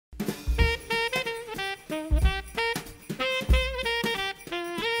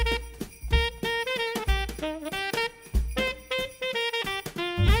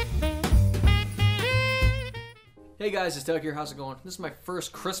Hey guys, it's Doug here. How's it going? This is my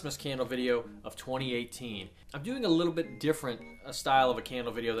first Christmas candle video of 2018. I'm doing a little bit different style of a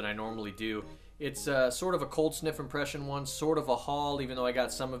candle video than I normally do. It's sort of a cold sniff impression one, sort of a haul, even though I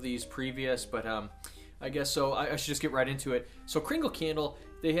got some of these previous, but I guess so. I should just get right into it. So Kringle Candle,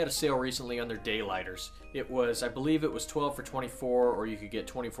 they had a sale recently on their daylighters. It was, I believe it was 12 for 24, or you could get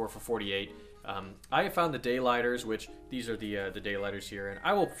 24 for 48. I have found the daylighters, which these are the daylighters here, and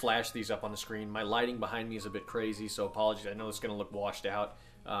I will flash these up on the screen. My lighting behind me is a bit crazy, so apologies. I know it's going to look washed out.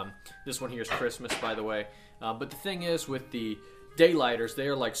 This one here is Christmas, by the way. But the thing is, with the daylighters, they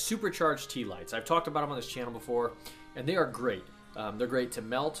are like supercharged tea lights. I've talked about them on this channel before, and they are great. They're great to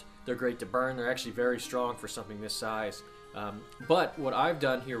melt. They're great to burn. They're actually very strong for something this size. But what I've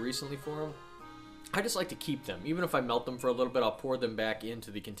done here recently for them, I just like to keep them. Even if I melt them for a little bit, I'll pour them back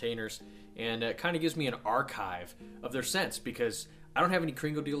into the containers, and it kind of gives me an archive of their scents because I don't have any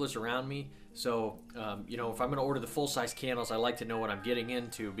Kringle dealers around me. So, you know, if I'm going to order the full-size candles, I like to know what I'm getting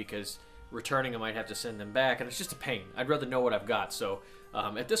into because returning, I might have to send them back, and it's just a pain. I'd rather know what I've got. So,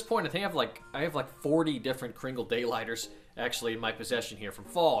 at this point, I think I have like 40 different Kringle daylighters actually in my possession here, from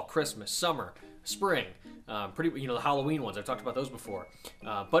fall, Christmas, summer, spring, the Halloween ones. I've talked about those before.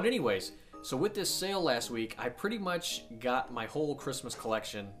 But anyways. So with this sale last week, I pretty much got my whole Christmas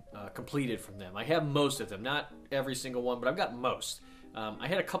collection completed from them. I have most of them, not every single one, but I've got most. I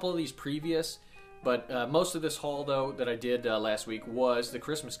had a couple of these previous, but most of this haul, though, that I did last week was the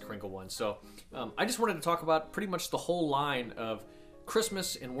Christmas Kringle one. So I just wanted to talk about pretty much the whole line of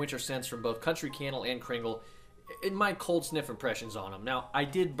Christmas and winter scents from both Country Candle and Kringle, in my cold sniff impressions on them. Now, I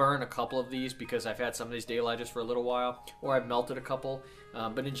did burn a couple of these because I've had some of these daylighters for a little while, or I've melted a couple,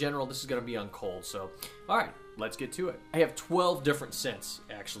 but in general, this is going to be on cold. So, all right, let's get to it. I have 12 different scents,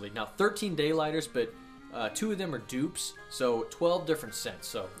 actually. Now, 13 daylighters, but 2 of them are dupes, so 12 different scents.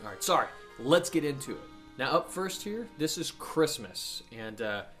 So, all right, sorry, let's get into it. Now, up first here, this is Christmas, and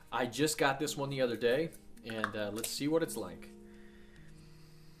I just got this one the other day, and let's see what it's like.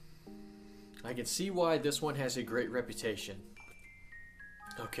 I can see why this one has a great reputation.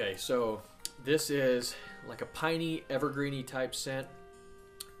 Okay, so this is like a piney, evergreeny type scent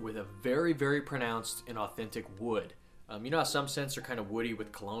with a very, very pronounced and authentic wood. You know how some scents are kind of woody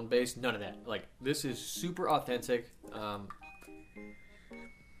with cologne based? None of that. Like, this is super authentic.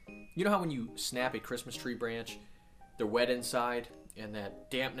 You know how when you snap a Christmas tree branch, they're wet inside, and that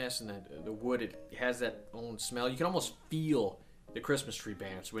dampness and the wood, it has that own smell. You can almost feel the Christmas tree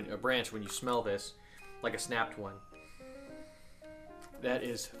branch when you smell this, like a snapped one. That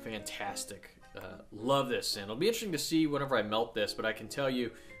is fantastic. Love this scent. It'll be interesting to see whenever I melt this, but I can tell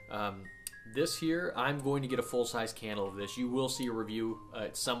you, this here, I'm going to get a full-size candle of this. You will see a review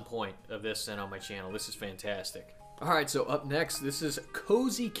at some point of this scent on my channel. This is fantastic. Alright, so up next, this is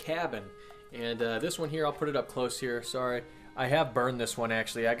Cozy Cabin. And this one here, I'll put it up close here. Sorry. I have burned this one,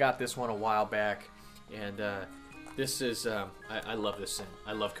 actually. I got this one a while back, and this is, I love this scent.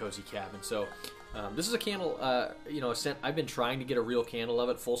 I love Cozy Cabin. So, this is a candle, a scent. I've been trying to get a real candle of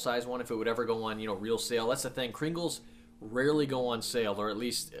it, full-size one, if it would ever go on, real sale. That's the thing. Kringles rarely go on sale, or at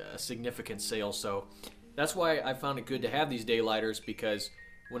least a significant sale. So, that's why I found it good to have these daylighters, because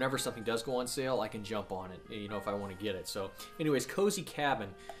whenever something does go on sale, I can jump on it, if I want to get it. So, anyways, Cozy Cabin.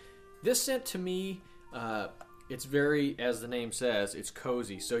 This scent, to me, it's very, as the name says, it's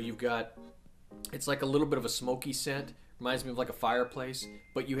cozy. So, you've got... It's like a little bit of a smoky scent. Reminds me of like a fireplace.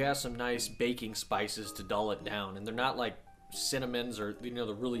 But you have some nice baking spices to dull it down. And they're not like cinnamons or,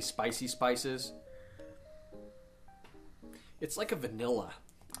 the really spicy spices. It's like a vanilla.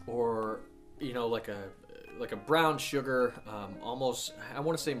 Or, like a brown sugar. Almost, I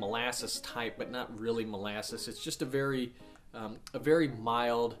want to say molasses type, but not really molasses. It's just a very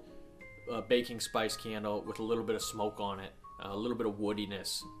mild baking spice candle with a little bit of smoke on it. A little bit of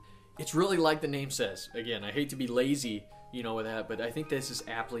woodiness. It's really like the name says. Again, I hate to be lazy, with that, but I think this is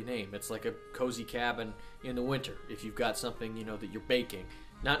aptly named. It's like a cozy cabin in the winter if you've got something, that you're baking.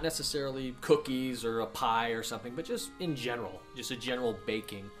 Not necessarily cookies or a pie or something, but just in general. Just a general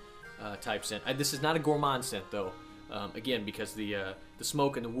baking type scent. This is not a gourmand scent, though. Again, because the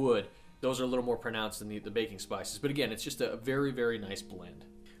smoke and the wood, those are a little more pronounced than the baking spices. But again, it's just a very, very nice blend.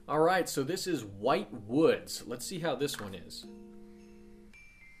 All right, so this is Whitewoods. Let's see how this one is.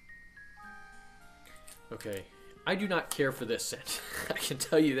 Okay, I do not care for this scent. I can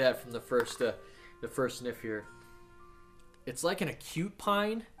tell you that from the first sniff here. It's like an acute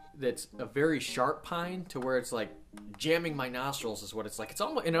pine that's a very sharp pine to where it's like jamming my nostrils is what it's like. It's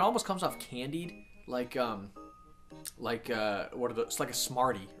almost, and it almost comes off candied, it's like a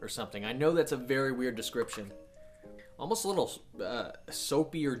Smartie or something. I know that's a very weird description. almost a little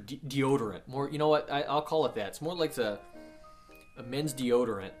soapy or deodorant. More, you know what? I'll call it that. It's more like a men's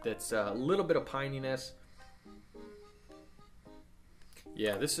deodorant that's a little bit of pininess.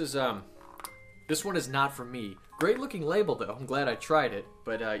 Yeah, this one is not for me. Great looking label though. I'm glad I tried it.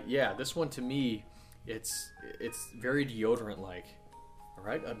 But yeah, this one to me, it's very deodorant like. All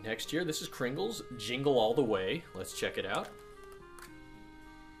right, up next here, this is Kringle's Jingle All the Way. Let's check it out.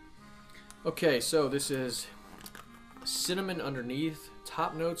 Okay, so this is cinnamon underneath,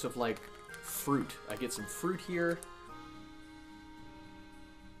 top notes of like fruit. I get some fruit here.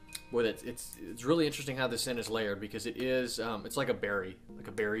 Boy, it's really interesting how this scent is layered because it is it's like a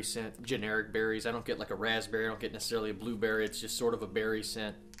berry scent, generic berries. I don't get like a raspberry, I don't get necessarily a blueberry. It's just sort of a berry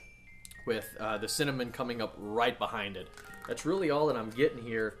scent with the cinnamon coming up right behind it. That's really all that I'm getting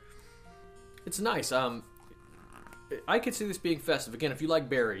here. It's nice. I could see this being festive. Again, if you like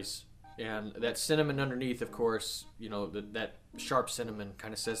berries, and that cinnamon underneath, of course, you know, that sharp cinnamon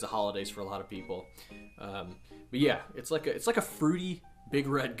kind of says the holidays for a lot of people. But yeah, it's like a fruity big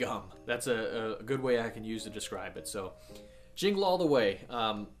red gum. That's a good way I can use to describe it. So, Jingle All the Way.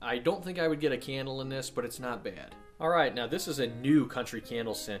 I don't think I would get a candle in this, but it's not bad. All right, now this is a new country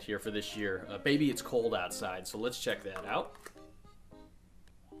candle scent here for this year. Baby, It's Cold Outside. So let's check that out.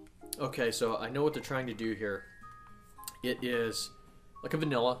 Okay, so I know what they're trying to do here. It is like a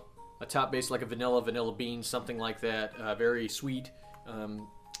vanilla, a top base like a vanilla bean, something like that. Very sweet,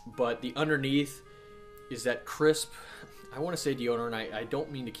 but the underneath is that crisp, I want to say deodorant. I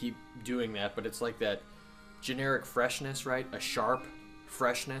don't mean to keep doing that, but it's like that generic freshness, right? A sharp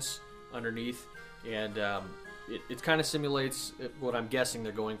freshness underneath, and it kind of simulates what I'm guessing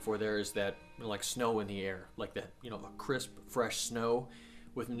they're going for there is that, you know, like snow in the air, like that, you know, a crisp, fresh snow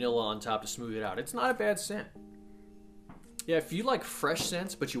with vanilla on top to smooth it out. It's not a bad scent. Yeah, if you like fresh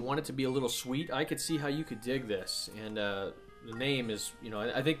scents, but you want it to be a little sweet, I could see how you could dig this. And the name is, you know,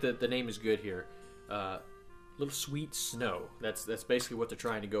 I think that the name is good here. Little Sweet Snow. That's basically what they're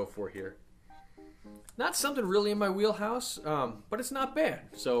trying to go for here. Not something really in my wheelhouse, but it's not bad.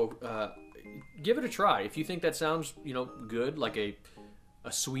 So give it a try. If you think that sounds, you know, good, like a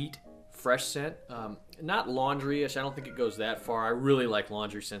sweet, fresh scent. Not laundry-ish. I don't think it goes that far. I really like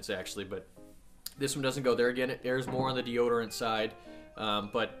laundry scents, actually, but this one doesn't go there. Again, it airs more on the deodorant side.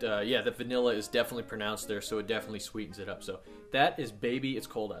 Yeah, the vanilla is definitely pronounced there, so it definitely sweetens it up. So that is Baby, It's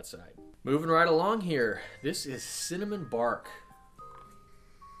Cold Outside. Moving right along here, this is Cinnamon Bark.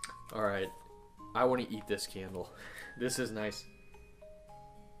 All right, I want to eat this candle. This is nice.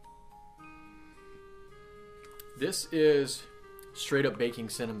 This is straight up baking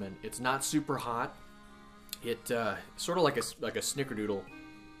cinnamon. It's not super hot. It sort of like a snickerdoodle.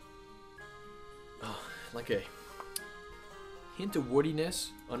 Oh, like a hint of woodiness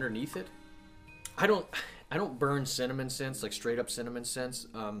underneath it. I don't burn cinnamon scents, like straight up cinnamon scents.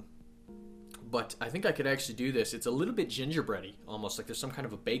 But I think I could actually do this. It's a little bit gingerbready, almost like there's some kind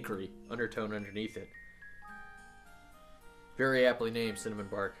of a bakery undertone underneath it. Very aptly named, Cinnamon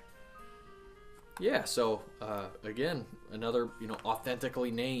Bark. Yeah, so again, another, you know,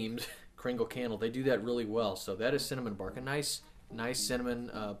 authentically named Kringle Candle. They do that really well. So that is Cinnamon Bark, a nice cinnamon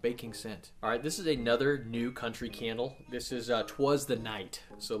baking scent. All right, this is another new country candle. This is Twas the Night.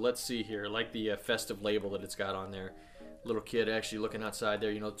 So let's see here. I like the festive label that it's got on there. Little kid actually looking outside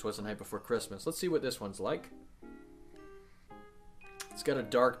there. You know, Twas the Night before Christmas. Let's see what this one's like. It's got a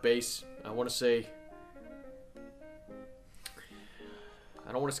dark base. I want to say,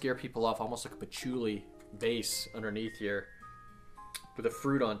 I don't want to scare people off. Almost like a patchouli base underneath here with a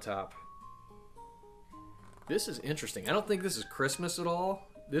fruit on top. This is interesting. I don't think this is Christmas at all.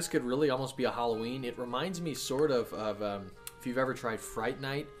 This could really almost be a Halloween. It reminds me sort of if you've ever tried Fright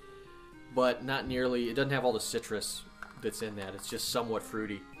Night, but not nearly. It doesn't have all the citrus that's in that. It's just somewhat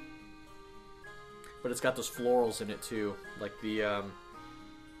fruity. But it's got those florals in it too. Like the,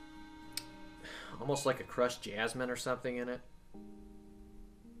 almost like a crushed jasmine or something in it.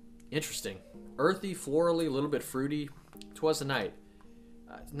 Interesting. Earthy, florally, a little bit fruity. Twas the Night.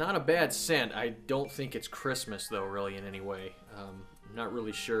 Not a bad scent. I don't think it's Christmas though, really, in any way. I'm not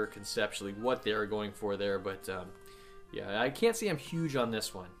really sure conceptually what they're going for there, but yeah, I can't say I'm huge on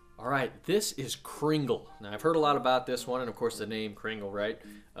this one. All right, this is Kringle. Now, I've heard a lot about this one, and of course the name Kringle, right?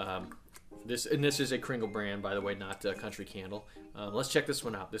 This is a Kringle brand, by the way, not a country candle. Let's check this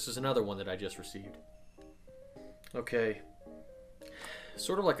one out. This is another one that I just received. Okay,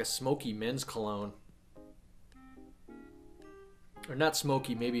 sort of like a smoky men's cologne. Or not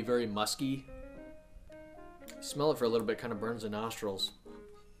smoky, maybe very musky. Smell it for a little bit, kind of burns the nostrils.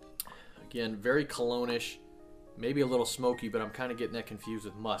 Again, very cologne-ish, maybe a little smoky, but I'm kind of getting that confused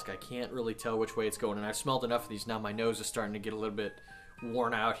with musk. I can't really tell which way it's going, and I've smelled enough of these now. My nose is starting to get a little bit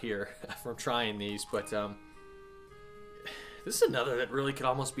worn out here from trying these, but this is another that really could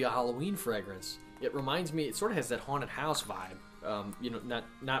almost be a Halloween fragrance. It reminds me, it sort of has that haunted house vibe. You know,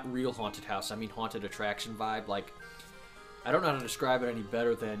 not real haunted house, I mean haunted attraction vibe. Like, I don't know how to describe it any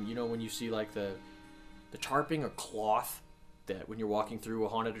better than, you know, when you see like the tarping or cloth that when you're walking through a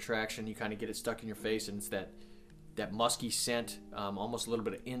haunted attraction, you kind of get it stuck in your face, and it's that musky scent, almost a little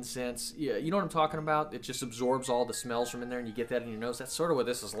bit of incense. Yeah, you know what I'm talking about? It just absorbs all the smells from in there, and you get that in your nose. That's sort of what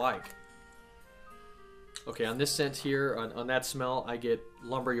this is like. Okay, on this scent here, on that smell, I get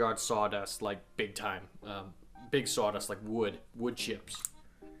lumberyard sawdust, like big time. Big sawdust, like wood chips,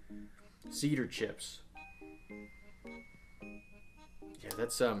 cedar chips. Yeah,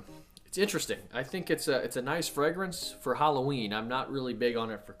 that's it's interesting. I think it's a nice fragrance for Halloween. I'm not really big on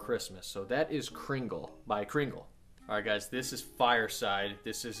it for Christmas. So that is Kringle by Kringle. All right, guys, this is Fireside.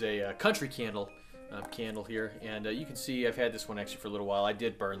 This is a country candle here, and you can see I've had this one actually for a little while. I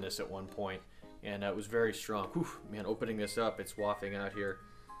did burn this at one point, and it was very strong. Whew, man, opening this up, it's wafting out here.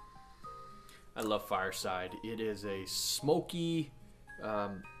 I love Fireside. It is a smoky,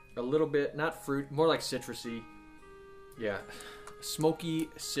 a little bit, not fruit, more like citrusy. Yeah, smoky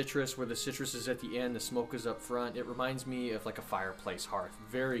citrus where the citrus is at the end, the smoke is up front. It reminds me of like a fireplace hearth.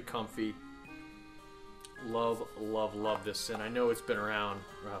 Very comfy. Love, love, love this scent. I know it's been around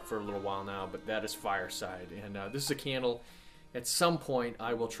for a little while now, but that is Fireside. And this is a candle. At some point,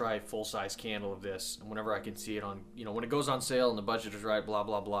 I will try a full-size candle of this. And whenever I can see it on, you know, when it goes on sale and the budget is right, blah,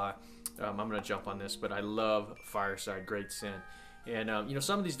 blah, blah, I'm going to jump on this. But I love Fireside. Great scent. And, you know,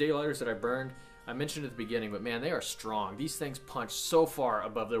 some of these daylighters that I burned, I mentioned at the beginning, but man, they are strong. These things punch so far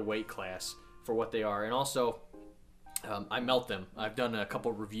above their weight class for what they are. And also, I melt them. I've done a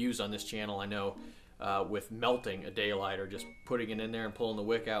couple reviews on this channel, I know, with melting a daylighter, just putting it in there and pulling the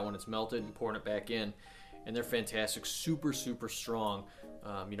wick out when it's melted and pouring it back in. And they're fantastic, super, super strong,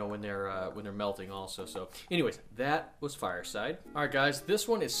 you know, when they're melting also. So anyways, that was Fireside. All right, guys, this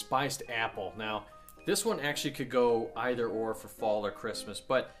one is Spiced Apple. Now, this one actually could go either or for fall or Christmas,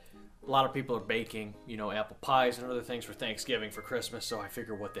 but a lot of people are baking, you know, apple pies and other things for Thanksgiving, for Christmas, so I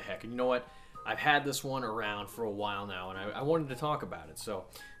figure what the heck. And you know what? I've had this one around for a while now, and I wanted to talk about it. So,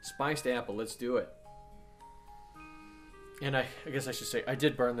 Spiced Apple, let's do it. And I guess I should say, I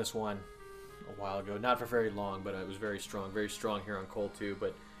did burn this one a while ago. Not for very long, but it was very strong here on cold too.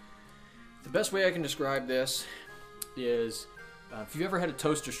 But the best way I can describe this is, if you've ever had a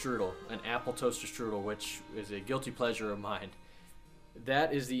toaster strudel, an apple toaster strudel, which is a guilty pleasure of mine,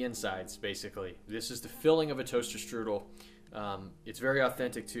 that is the insides, basically. This is the filling of a toaster strudel. It's very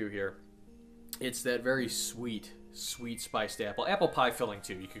authentic too here. It's that very sweet spiced apple. Apple pie filling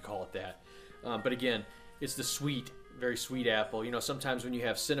too, you could call it that. But again, it's the sweet, very sweet apple. You know, sometimes when you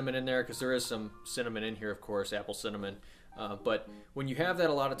have cinnamon in there, because there is some cinnamon in here, of course, apple cinnamon. But when you have that,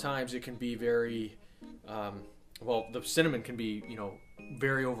 a lot of times it can be very, well, the cinnamon can be, you know,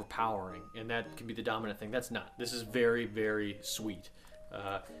 very overpowering, and that can be the dominant thing. That's not. This is very, very sweet.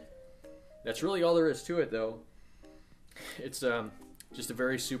 That's really all there is to it, though. It's just a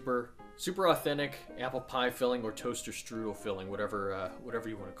very super authentic apple pie filling or toaster strudel filling, whatever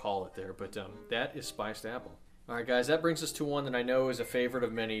you want to call it there. But that is Spiced Apple. All right, guys, that brings us to one that I know is a favorite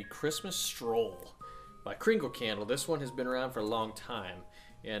of many, Christmas Stroll by Kringle Candle. This one has been around for a long time,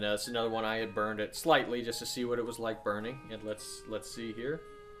 and it's another one I had burned it slightly just to see what it was like burning. And let's see here.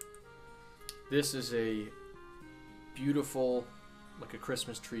 This is a beautiful, like a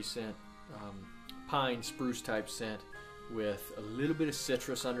Christmas tree scent, pine spruce type scent with a little bit of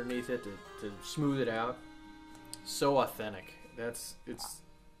citrus underneath it to smooth it out. So authentic. It's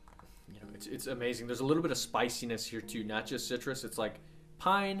amazing. There's a little bit of spiciness here too, not just citrus. It's like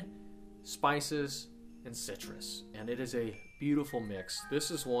pine, spices, and citrus, and it is a beautiful mix.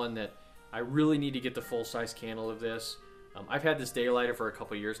 This is one that I really need to get the full-size candle of this. I've had this daylighter for a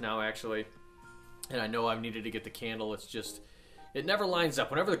couple years now, actually, and I know I've needed to get the candle. It's just, it never lines up.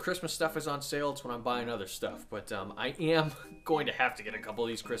 Whenever the Christmas stuff is on sale, it's when I'm buying other stuff. But I am going to have to get a couple of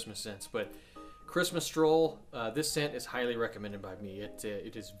these Christmas scents. But Christmas Stroll, this scent is highly recommended by me.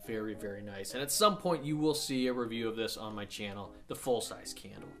 It is very, very nice. And at some point, you will see a review of this on my channel, the full-size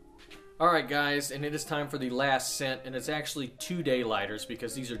candle. Alright, guys, and it is time for the last scent, and it's actually two daylighters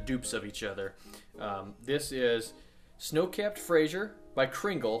because these are dupes of each other. This is Snow-Capped Frasier by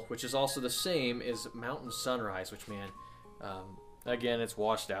Kringle, which is also the same as Mountain Sunrise, which, man, again, it's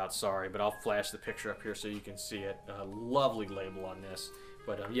washed out, sorry, but I'll flash the picture up here so you can see it. Lovely label on this.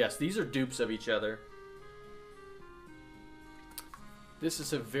 But yes, these are dupes of each other. This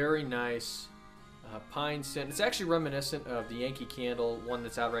is a very nice pine scent. It's actually reminiscent of the Yankee Candle, one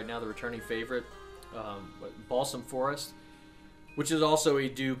that's out right now, the returning favorite, Balsam Forest, which is also a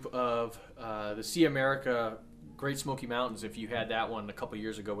dupe of the Sea America Great Smoky Mountains, if you had that one a couple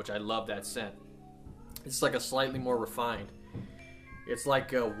years ago, which I love that scent. It's like a slightly more refined. It's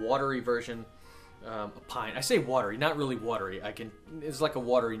like a watery version of pine. I say watery, not really watery. It's like a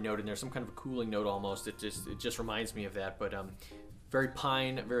watery note in there, some kind of a cooling note almost. It just reminds me of that, but very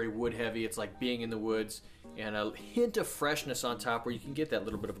pine, very wood heavy. It's like being in the woods, and a hint of freshness on top where you can get that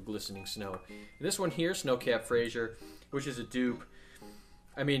little bit of a glistening snow. And this one here, Snowcap Frasier, which is a dupe.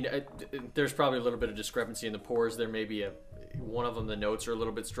 I mean, there's probably a little bit of discrepancy in the pores. There may be one of them, the notes are a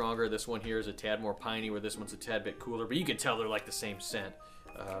little bit stronger. This one here is a tad more piney, where this one's a tad bit cooler, but you can tell they're like the same scent.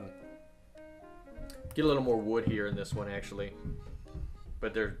 Get a little more wood here in this one, actually,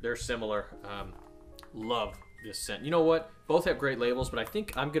 but they're similar. Love this scent. You know what? Both have great labels, but I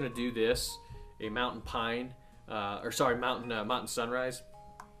think I'm gonna do this, a mountain pine, mountain sunrise,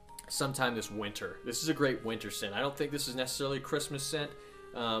 sometime this winter. This is a great winter scent. I don't think this is necessarily a Christmas scent,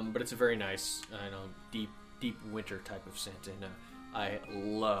 but it's a very nice, deep winter type of scent, and I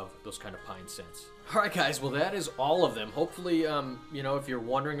love those kind of pine scents. All right, guys. Well, that is all of them. Hopefully, if you're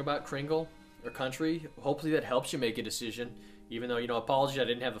wondering about Kringle or Country, hopefully that helps you make a decision. Even though, apologies, I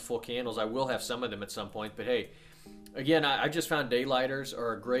didn't have the full candles. I will have some of them at some point. But hey, again, I just found daylighters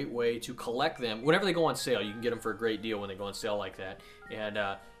are a great way to collect them. Whenever they go on sale, you can get them for a great deal when they go on sale like that. And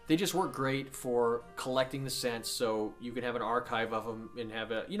they just work great for collecting the scents, so you can have an archive of them and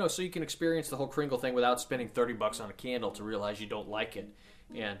have so you can experience the whole Kringle thing without spending $30 on a candle to realize you don't like it.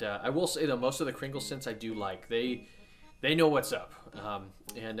 And I will say, though, most of the Kringle scents I do like. They know what's up.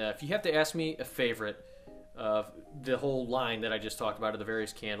 And if you have to ask me a favorite of the whole line that I just talked about of the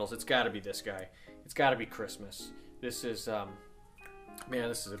various candles, it's got to be this guy. It's got to be Christmas. This is,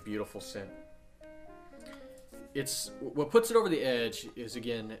 this is a beautiful scent. It's what puts it over the edge is,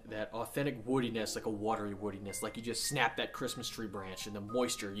 again, that authentic woodiness, like a watery woodiness, like you just snap that Christmas tree branch, and the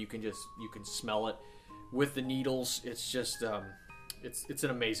moisture you can smell it with the needles. It's just it's an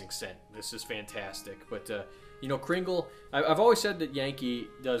amazing scent. This is fantastic. But Kringle, I've always said that Yankee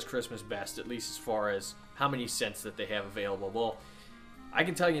does Christmas best, at least as far as how many scents that they have available. Well, I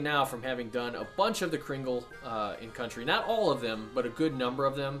can tell you now, from having done a bunch of the Kringle in Country, not all of them, but a good number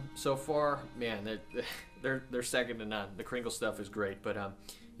of them so far, man, they're second to none. The Kringle stuff is great. But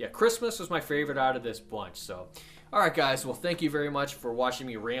yeah, Christmas was my favorite out of this bunch. So, all right, guys. Well, thank you very much for watching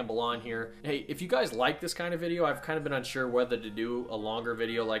me ramble on here. Hey, if you guys like this kind of video, I've kind of been unsure whether to do a longer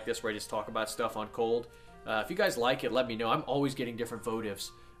video like this where I just talk about stuff on cold. If you guys like it, let me know. I'm always getting different votives,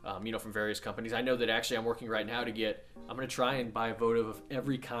 from various companies. I know that actually I'm working right now I'm going to try and buy a votive of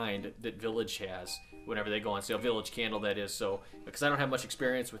every kind that Village has whenever they go on sale. Village Candle, that is. So, because I don't have much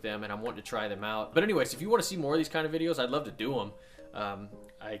experience with them and I'm wanting to try them out. But anyways, if you want to see more of these kind of videos, I'd love to do them.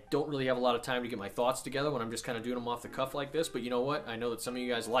 I don't really have a lot of time to get my thoughts together when I'm just kind of doing them off the cuff like this. But you know what? I know that some of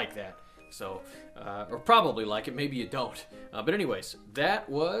you guys like that. So, or probably like it, maybe you don't. But anyways, that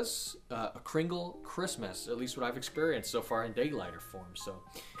was a Kringle Christmas, at least what I've experienced so far in daylighter form. So,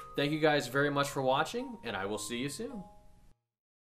 thank you guys very much for watching, and I will see you soon.